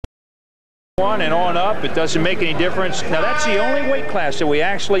One and on up, it doesn't make any difference. Now that's the only weight class that we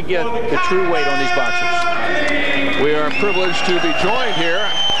actually get the true weight on these boxers. We are privileged to be joined here,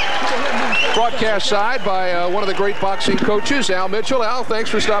 broadcast side, by one of the great boxing coaches, Al Mitchell. Al, thanks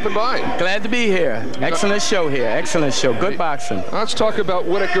for stopping by. Glad to be here. Excellent show here. Excellent show. Good boxing. Let's talk about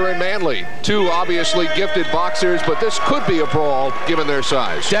Whitaker and Manley. Two obviously gifted boxers, but this could be a brawl given their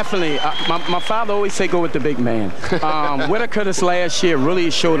size. Definitely. My father always say go with the big man. Whitaker this last year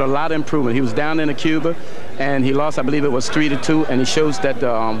really showed a lot of improvement. He was down in Cuba, and he lost, I believe it was 3-2, and he shows that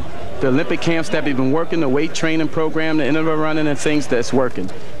the Olympic camps that we've been working, the weight training program, the interval running and things, that's working.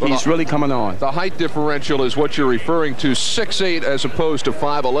 He's really coming on. The height differential is what you're referring to, 6'8" as opposed to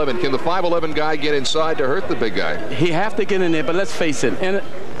 5'11". Can the 5'11" guy get inside to hurt the big guy? He have to get in there, but let's face it, in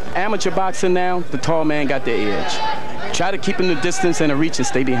amateur boxing now, the tall man got the edge. Try to keep him the distance and the reach and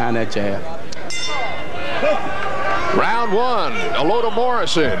stay behind that jab. Round one. Alota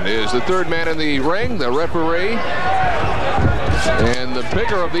Morrison is the third man in the ring, the referee. And the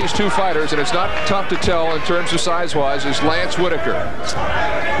bigger of these two fighters, and it's not tough to tell in terms of size-wise, is Lance Whitaker.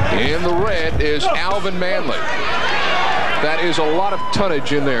 In the red is Alvin Manley. That is a lot of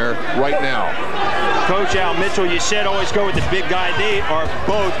tonnage in there right now. Coach Al Mitchell, you said always go with the big guy. They are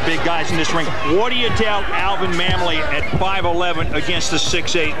both big guys in this ring. What do you tell Alvin Manley at 5'11" against the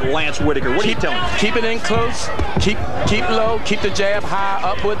 6'8" Lance Whitaker? What do you tell him? Keep it in close, keep low, keep the jab high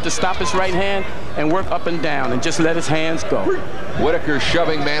upward to stop his right hand, and work up and down, and just let his hands go. Whitaker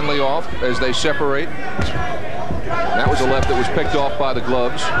shoving Manley off as they separate. That was a left that was picked off by the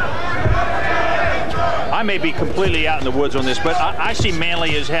gloves. I may be completely out in the woods on this, but I see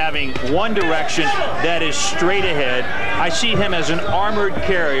Manley as having one direction that is straight ahead. I see him as an armored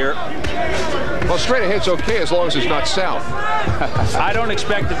carrier. Well, straight ahead's okay as long as it's not south. I don't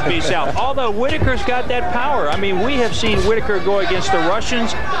expect it to be south. Although Whitaker's got that power. I mean, we have seen Whitaker go against the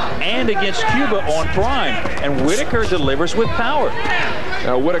Russians and against Cuba on Prime, and Whitaker delivers with power.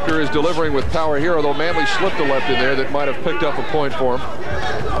 Now, Whitaker is delivering with power here, although Manley slipped a left in there that might have picked up a point for him.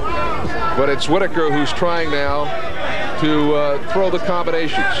 But it's Whitaker who's trying now to throw the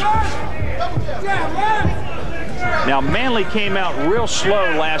combinations. Now, Manley came out real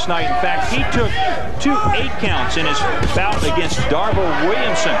slow last night. In fact, he took 2 8 counts in his bout against Darville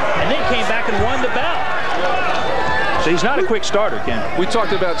Williamson, and then came back and won the bout. So he's not a quick starter, Ken. We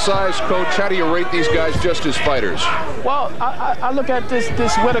talked about size, Coach. How do you rate these guys just as fighters? Well, I look at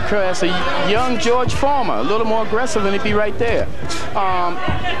this Whitaker as a young George Foreman, a little more aggressive, and he'd be right there.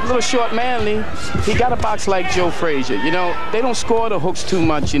 Little short Manley, he got a box like Joe Frazier. You know, they don't score the hooks too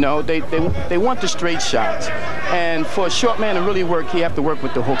much. You know, they want the straight shots. And for a short man to really work, he have to work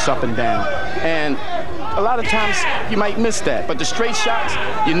with the hooks up and down. And a lot of times you might miss that, but the straight shots,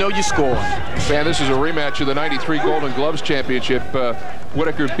 you know you score. Man, this is a rematch of the '93 Golden Gloves Championship.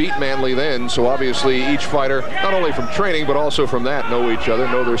 Whitaker beat Manley then, so obviously each fighter, not only from training, but also from that, know each other,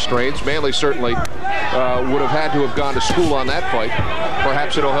 know their strengths. Manley certainly would have had to have gone to school on that fight.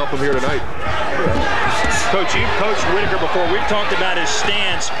 Perhaps it'll help him here tonight. Coach, you've coached Whitaker before. We've talked about his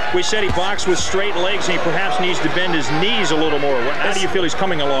stance. We said he boxed with straight legs, and he perhaps needs to bend his knees a little more. How do you feel he's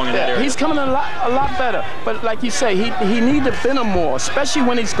coming along in that area? He's coming a lot better. But like you say, he needs to bend him more, especially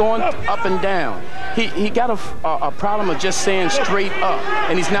when he's going up and down. He got a problem of just saying straight up,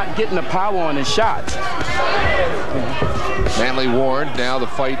 and he's not getting the power on his shots. Manley warned. Now the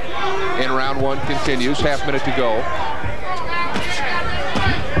fight in round one continues. Half minute to go.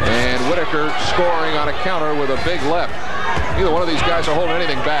 And Whitaker scoring on a counter with a big left. Neither one of these guys are holding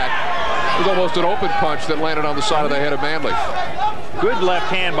anything back. It was almost an open punch that landed on the side of the head of Manley. Good left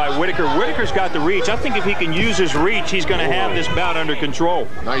hand by Whitaker. Whitaker's got the reach. I think if he can use his reach, he's going to have this bout under control.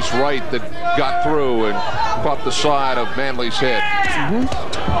 Nice right that got through and caught the side of Manley's head.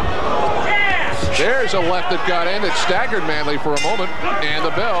 There's a left that got in that staggered Manley for a moment. And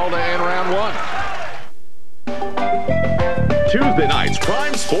the bell to end round one. Tuesday nights,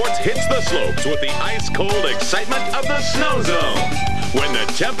 Prime Sports hits the slopes with the ice-cold excitement of the snow zone. When the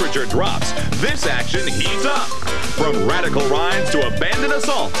temperature drops, this action heats up. From radical rides to abandoned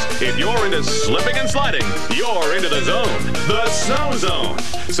assaults, if you're into slipping and sliding, you're into the zone, the snow zone.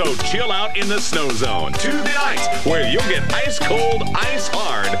 So chill out in the snow zone Tuesday nights, where you'll get ice-cold,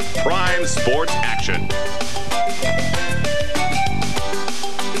 ice-hard Prime Sports action.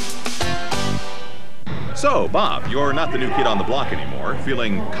 So, Bob, you're not the new kid on the block anymore.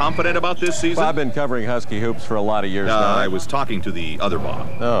 Feeling confident about this season? Well, I've been covering Husky hoops for a lot of years now. I was talking to the other Bob.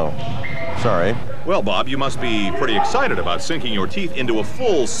 Oh, sorry. Well, Bob, you must be pretty excited about sinking your teeth into a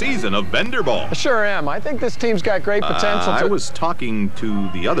full season of vendor ball. I sure am. I think this team's got great potential. I was talking to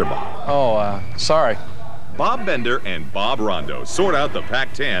the other Bob. Oh, sorry. Bob Bender and Bob Rondo sort out the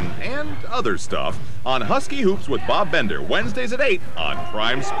Pac-10 and other stuff on Husky Hoops with Bob Bender, Wednesdays at 8 on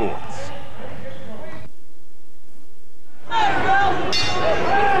Prime Sports.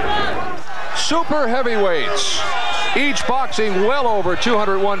 Super heavyweights, each boxing well over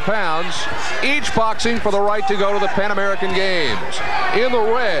 201 pounds, each boxing for the right to go to the Pan American Games. In the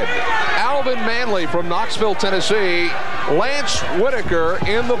red, Alvin Manley from Knoxville, Tennessee, Lance Whitaker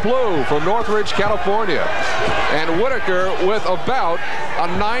in the blue from Northridge, California. And Whitaker with about a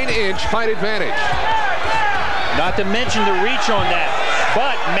 9-inch height advantage. Not to mention the reach on that.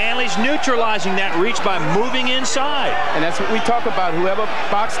 But Manley's neutralizing that reach by moving inside. And that's what we talk about. Whoever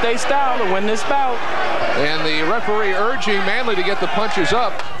boxes their style will win this bout. And the referee urging Manley to get the punches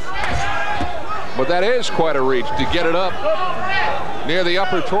up. But that is quite a reach to get it up near the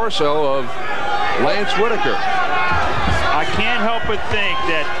upper torso of Lance Whitaker. I can't help but think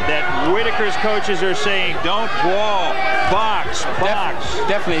that Whitaker's coaches are saying, don't brawl, box, box.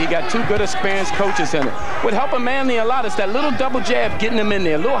 Definitely, he got two good experienced coaches in it. What helping Manley a lot is that little double jab getting him in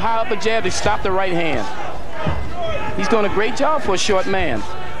there. A little high upper jab to stop the right hand. He's doing a great job for a short man.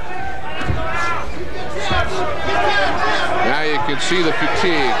 Now you can see the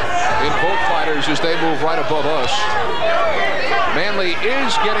fatigue in both fighters as they move right above us. Manley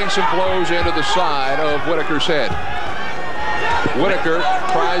is getting some blows into the side of Whitaker's head. Whitaker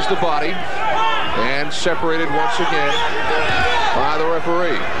tries the body and separated once again by the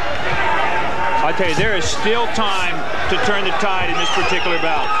referee. I tell you, there is still time to turn the tide in this particular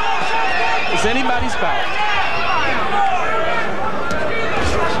bout. It's anybody's bout.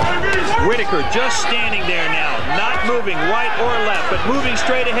 Whitaker just standing there now, not moving right or left, but moving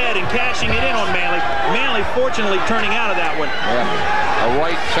straight ahead and cashing it in on Manley. Manley fortunately turning out of that one. Yeah. A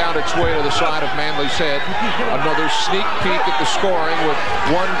right found its way to the side of Manley's head. Another sneak peek at the scoring with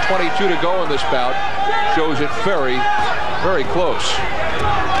 1:22 to go in this bout. Shows it very, very close.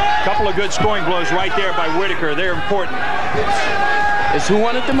 Couple of good scoring blows right there by Whitaker. They're important. It's who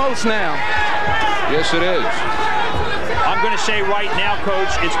won it the most now. Yes, it is. I'm going to say right now, Coach,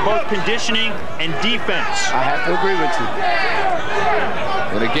 it's both conditioning and defense. I have to agree with you.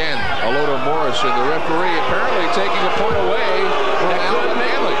 And again, Alvin Morrison, the referee, apparently taking a point away from Alvin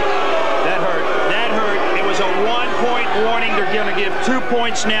Manley. That hurt. That hurt. It was a 1-point warning. They're going to give 2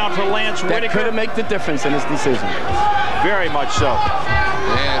 points now to Lance Whitaker. That could have made the difference in this decision. Very much so.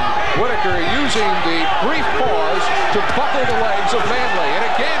 And Whitaker using the brief pause to buckle the legs of Manley. And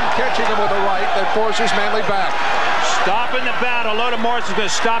again, catching him with a right that forces Manley back. Stopping the bout. Alvin Morrison's going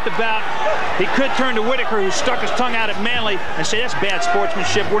to stop the bout. He could turn to Whitaker, who stuck his tongue out at Manley, and say, that's bad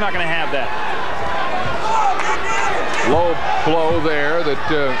sportsmanship. We're not going to have that. Low blow there that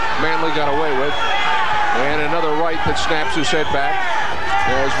Manley got away with. And another right that snaps his head back.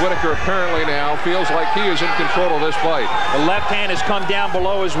 As Whitaker apparently now feels like he is in control of this fight. The left hand has come down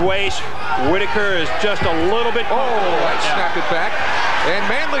below his waist. Whitaker is just a little bit... Snapped it back. And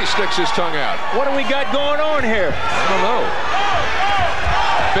Manley sticks his tongue out. What do we got going on here? I don't know.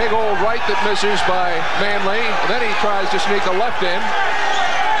 Big old right that misses by Manley. Then he tries to sneak a left in.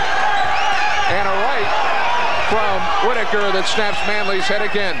 And a right from Whitaker that snaps Manley's head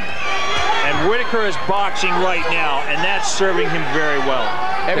again. And Whitaker is boxing right now, and that's serving him very well.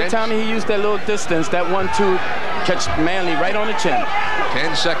 Every time he used that little distance, that 1-2 catch Manley right on the chin.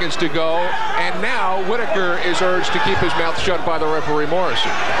 10 seconds to go, and now Whitaker is urged to keep his mouth shut by the referee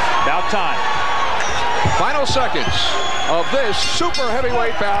Morrison. About time. Final seconds of this super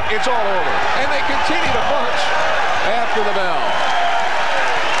heavyweight bout. It's all over, and they continue to punch after the bell.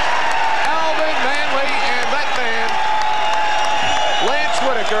 Alvin Manley and that man, Lance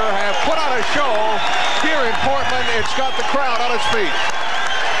Whitaker, have put on a show here in Portland. It's got the crowd on its feet.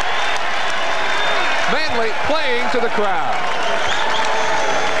 Manley playing to the crowd.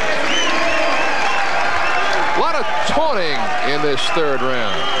 A lot of taunting in this third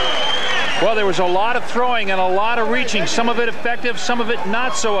round. Well, there was a lot of throwing and a lot of reaching. Some of it effective, some of it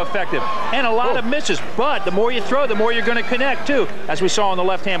not so effective. And a lot of misses. But the more you throw, the more you're going to connect, too, as we saw on the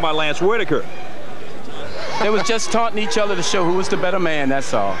left hand by Lance Whitaker. They was just taunting each other to show who was the better man,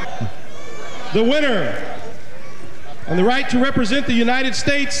 that's all. The winner, and the right to represent the United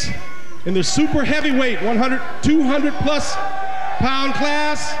States in the super heavyweight 200-plus pound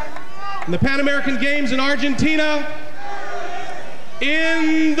class in the Pan American Games in Argentina,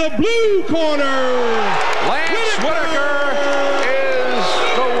 in the blue corner, Lance Whitaker is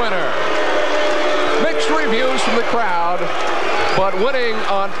the winner. Mixed reviews from the crowd, but winning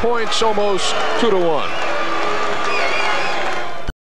on points almost 2-1.